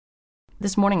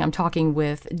This morning I'm talking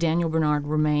with Daniel Bernard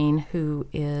Roumain, who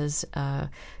is a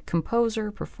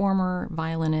composer, performer,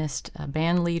 violinist, a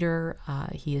band leader.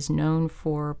 He is known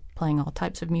for playing all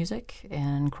types of music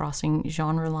and crossing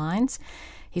genre lines.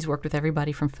 He's worked with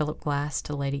everybody from Philip Glass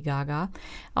to Lady Gaga.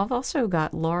 I've also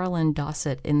got Laurelyn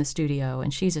Dossett in the studio,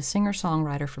 and she's a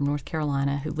singer-songwriter from North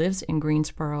Carolina who lives in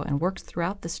Greensboro and works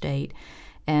throughout the state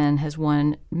and has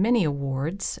won many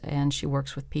awards. And she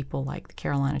works with people like the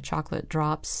Carolina Chocolate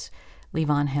Drops,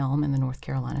 Levon Helm, and the North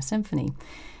Carolina Symphony.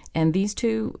 And these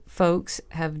two folks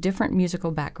have different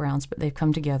musical backgrounds, but they've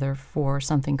come together for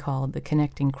something called the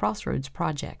Connecting Crossroads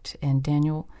project. And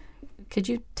Daniel, could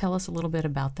you tell us a little bit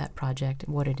about that project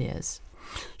and what it is?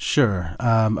 Sure.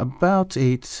 About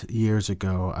 8 years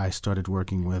ago, I started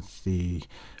working with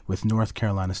North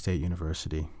Carolina State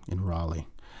University in Raleigh.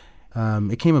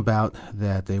 It came about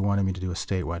that they wanted me to do a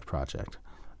statewide project.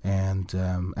 And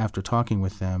after talking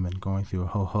with them and going through a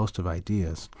whole host of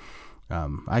ideas,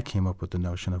 I came up with the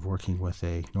notion of working with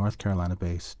a North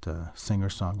Carolina-based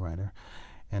singer-songwriter.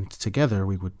 And together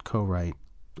we would co-write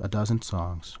a dozen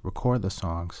songs, record the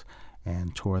songs,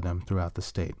 and tour them throughout the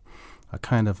state. A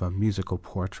kind of a musical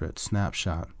portrait,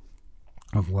 snapshot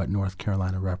of what North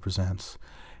Carolina represents.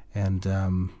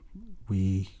 And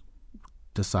we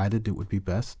decided it would be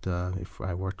best if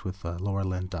I worked with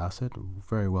Laurelyn Dossett, a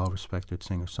very well-respected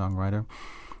singer-songwriter,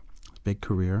 big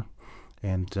career.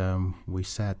 And we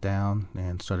sat down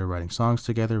and started writing songs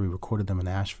together. We recorded them in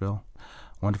Asheville,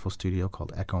 a wonderful studio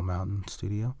called Echo Mountain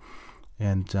Studio,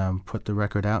 and put the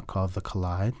record out called The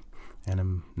Collide.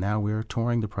 And now we're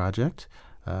touring the project,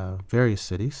 various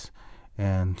cities.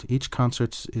 And each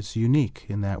concert is unique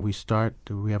in that we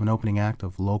have an opening act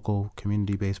of local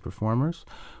community-based performers.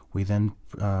 We then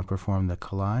perform the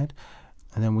Collide,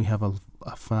 and then we have a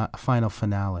final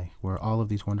finale where all of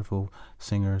these wonderful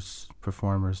singers,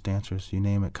 performers, dancers, you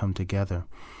name it, come together.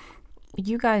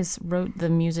 You guys wrote the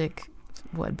music,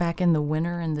 back in the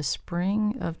winter and the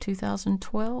spring of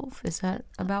 2012? Is that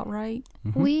about right?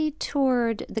 Mm-hmm. We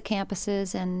toured the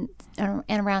campuses and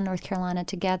around North Carolina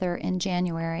together in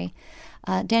January.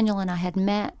 Daniel and I had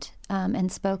met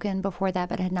and spoken before that,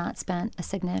 but had not spent a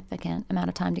significant amount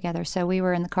of time together. So we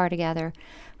were in the car together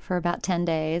for about 10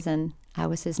 days, and I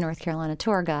was his North Carolina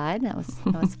tour guide. That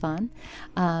was fun.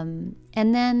 And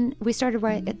then we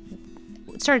started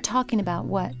talking about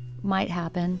what might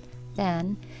happen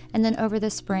then. And then over the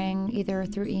spring, either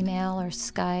through email or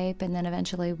Skype, and then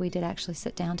eventually we did actually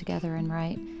sit down together and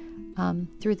write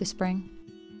through the spring.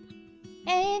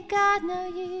 Ain't got no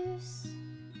use.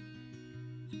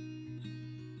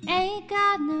 Ain't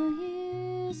got no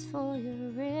use for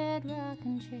your red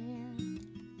rocking chair.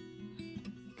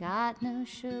 Got no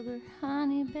sugar,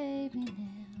 honey, baby,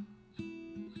 now.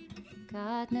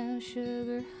 Got no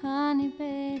sugar, honey,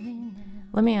 baby, now.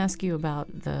 Let me ask you about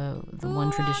the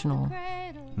one traditional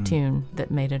tune that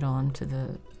made it on to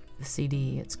the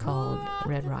CD. It's called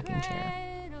Red Rocking Chair.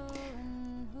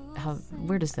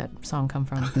 Where does that song come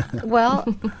from? Well,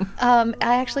 I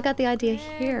actually got the idea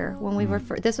here when we were.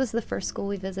 This was the first school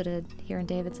we visited here in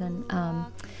Davidson,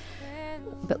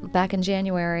 but back in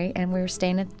January, and we were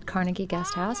staying at Carnegie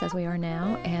Guest House, as we are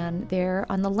now. And there,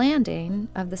 on the landing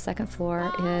of the second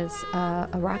floor, is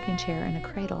a rocking chair and a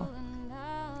cradle.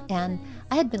 And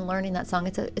I had been learning that song.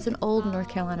 It's an old North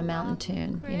Carolina mountain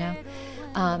tune,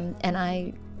 and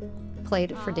I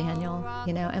played it for Daniel,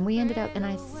 and we ended up, and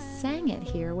I sang it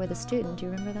here with a student. Do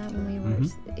you remember that when we were?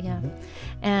 Mm-hmm. Yeah.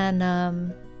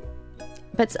 And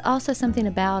but it's also something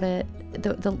about it.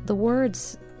 The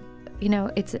words,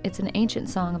 it's an ancient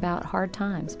song about hard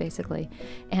times, basically,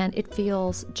 and it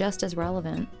feels just as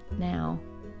relevant now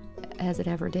as it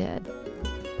ever did.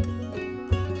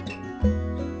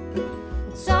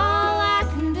 It's all I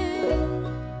can do.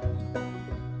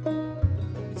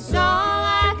 It's all.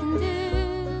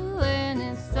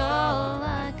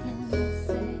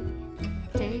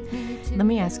 Let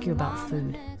me ask you about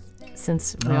food,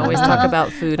 since we always talk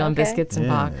about food on Biscuits and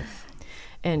Bach.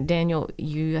 And Daniel,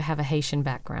 you have a Haitian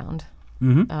background.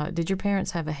 Mm-hmm. Did your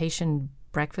parents have a Haitian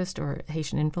breakfast or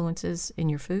Haitian influences in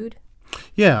your food?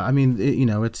 Yeah, I mean,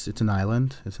 it's an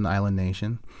island. It's an island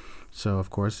nation. So,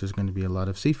 of course, there's going to be a lot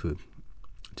of seafood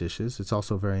dishes. It's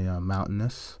also very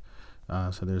mountainous.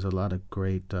 So there's a lot of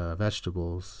great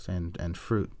vegetables and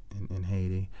fruit in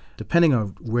Haiti. Depending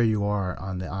on where you are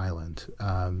on the island,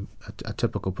 a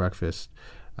typical breakfast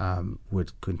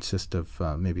would consist of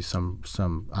maybe some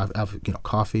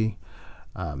coffee,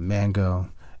 mango,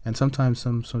 and sometimes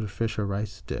some sort of fish or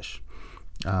rice dish,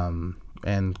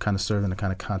 and kind of served in a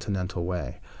kind of continental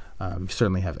way. You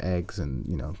certainly have eggs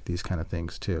and these kind of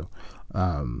things too.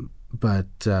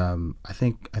 But I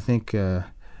think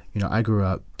I grew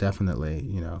up definitely,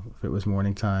 if it was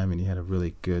morning time and you had a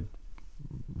really good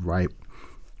ripe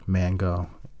mango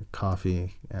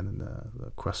coffee and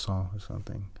a croissant or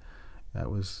something, that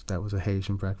was a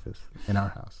Haitian breakfast in our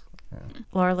house. Yeah.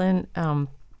 Laurelyn,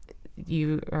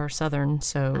 you are Southern,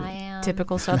 so I am.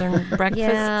 Typical Southern breakfasts?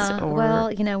 Yeah, or...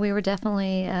 well, we were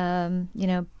definitely,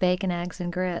 bacon, eggs,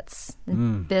 and grits,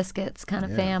 and biscuits kind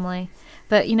of family.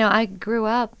 But, I grew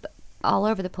up all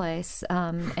over the place,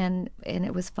 and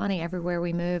it was funny. Everywhere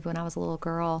we moved when I was a little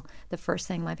girl, the first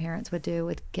thing my parents would do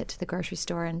would get to the grocery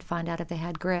store and find out if they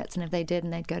had grits, and if they didn't,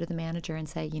 they'd go to the manager and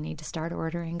say, "You need to start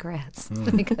ordering grits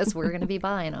because we're going to be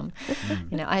buying them."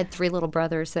 I had 3 little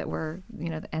brothers that were,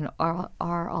 and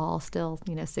are all still,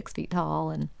 6 feet tall,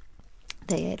 and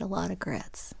they ate a lot of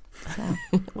grits. So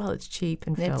well, it's cheap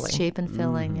and filling. It's cheap and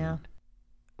filling, yeah.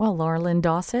 Well, Laurelyn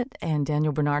Dossett and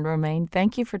Daniel Bernard Roumain,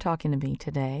 thank you for talking to me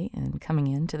today and coming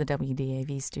in to the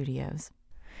WDAV studios.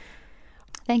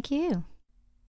 Thank you.